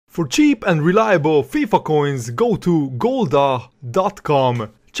For cheap and reliable FIFA coins, go to golda.com.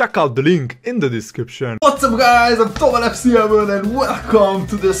 Check out the link in the description. What's up guys, I'm FC and welcome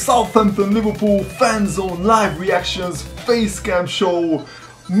to the Southampton-Liverpool Fanzone live reactions facecam show.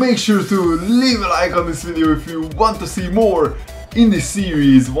 Make sure to leave a like on this video if you want to see more in this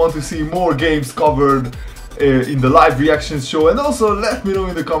series, want to see more games covered in the live reactions show, and also let me know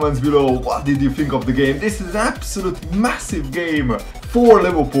in the comments below what did you think of the game. This is an absolute massive game for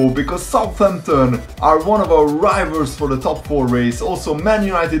Liverpool because Southampton are one of our rivals for the top 4 race. Also Man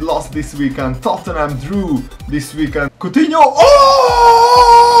United lost this weekend, Tottenham drew this weekend. Coutinho, oh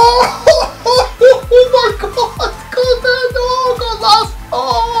my god, Coutinho got last,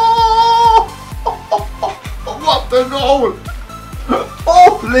 oh what a goal,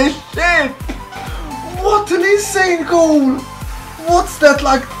 holy shit. What an insane goal! What's that,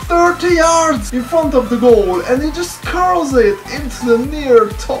 like 30 yards in front of the goal, and he just curls it into the near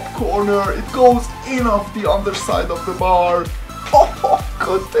top corner. It goes in off the underside of the bar. Oh,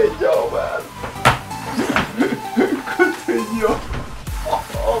 Coutinho, man! Coutinho!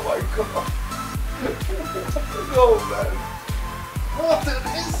 Oh my god! What a goal, man! What an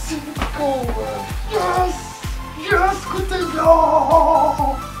insane goal, man! Yes! Yes,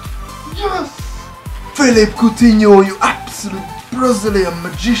 Coutinho! Yes! Philippe Coutinho, you absolute Brazilian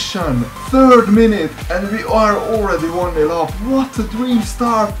magician! 3rd minute and we are already 1-0 up. What a dream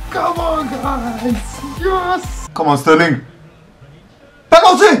start! Come on guys! Yes! Come on Sterling!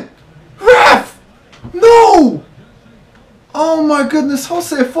 Penalty! Ref! No! Oh my goodness,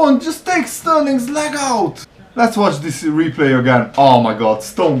 Jose Font just takes Sterling's leg out! Let's watch this replay again. Oh my god,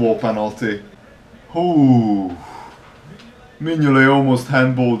 stonewall penalty. Ooh. Mignolet almost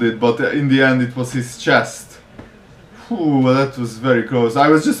handballed it, but in the end it was his chest. Ooh, that was very close. I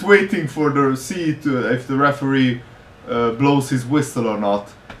was just waiting for the if the referee blows his whistle or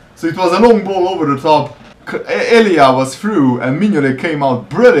not. So it was a long ball over the top. Elia was through and Mignolet came out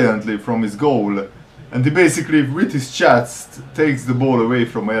brilliantly from his goal. And he basically, with his chest, takes the ball away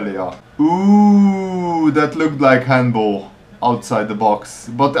from Elia. Ooh, that looked like handball outside the box.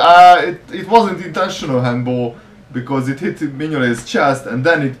 But it wasn't intentional handball, because it hit Mignolet's chest and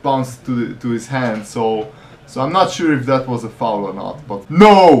then it bounced to his hand, so I'm not sure if that was a foul or not, but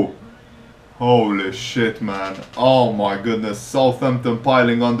no! Holy shit, man. Oh my goodness, Southampton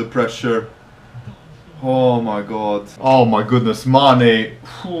piling under pressure. Oh my god. Oh my goodness, Mane.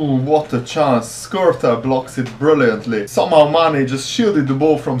 Ooh, what a chance. Skirta blocks it brilliantly. Somehow Mane just shielded the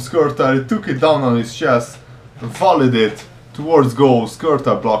ball from Skirta, he took it down on his chest, volleyed it towards goal.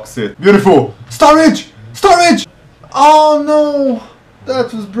 Skirta blocks it. Beautiful! Sturridge! Sturridge! Oh no!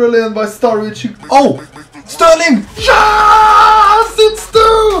 That was brilliant by Sturridge. Oh! Sterling! Yes! It's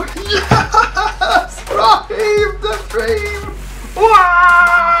 2! Yes! Raheem the dream!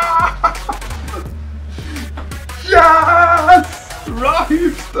 Wow! Yes!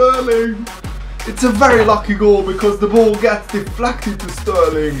 Raheem Sterling! It's a very lucky goal because the ball gets deflected to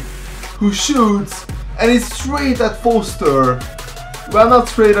Sterling, who shoots, and it's straight at Foster. Well, not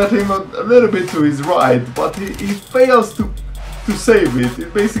straight at him, a little bit to his right, but he fails to save it.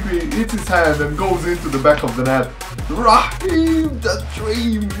 It basically hits his hand and goes into the back of the net. Raheem the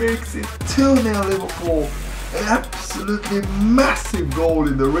dream makes it 2-0 Liverpool. An absolutely massive goal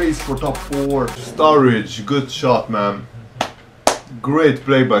in the race for top 4. Sturridge, good shot, man. Great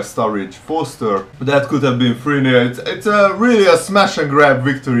play by Sturridge. Foster, that could have been 3-0. It's really a smash and grab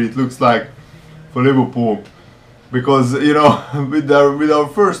victory, it looks like, for Liverpool. Because, you know, with our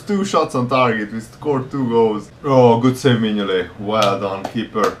first 2 shots on target, we scored 2 goals. Oh, good save Mignolet. Well done,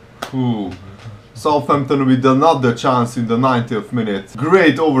 keeper. Ooh. Southampton with another chance in the 90th minute.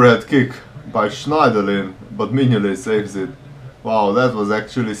 Great overhead kick by Schneiderlin, but Mignolet saves it. Wow, that was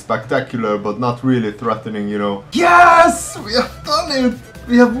actually spectacular, but not really threatening, you know. Yes! We have done it!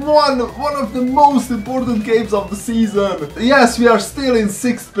 We have won one of the most important games of the season. Yes, we are still in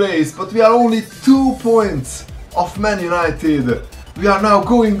 6th place, but we are only 2 points of Man United. We are now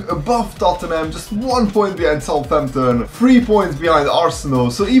going above Tottenham, just 1 point behind Southampton, 3 points behind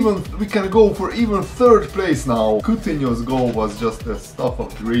Arsenal, so even we can go for even 3rd place now. Coutinho's goal was just the stuff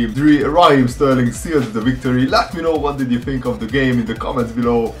of dream. Raheem Sterling sealed the victory. Let me know what did you think of the game in the comments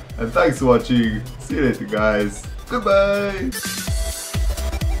below, and thanks for watching. See you later guys. Goodbye.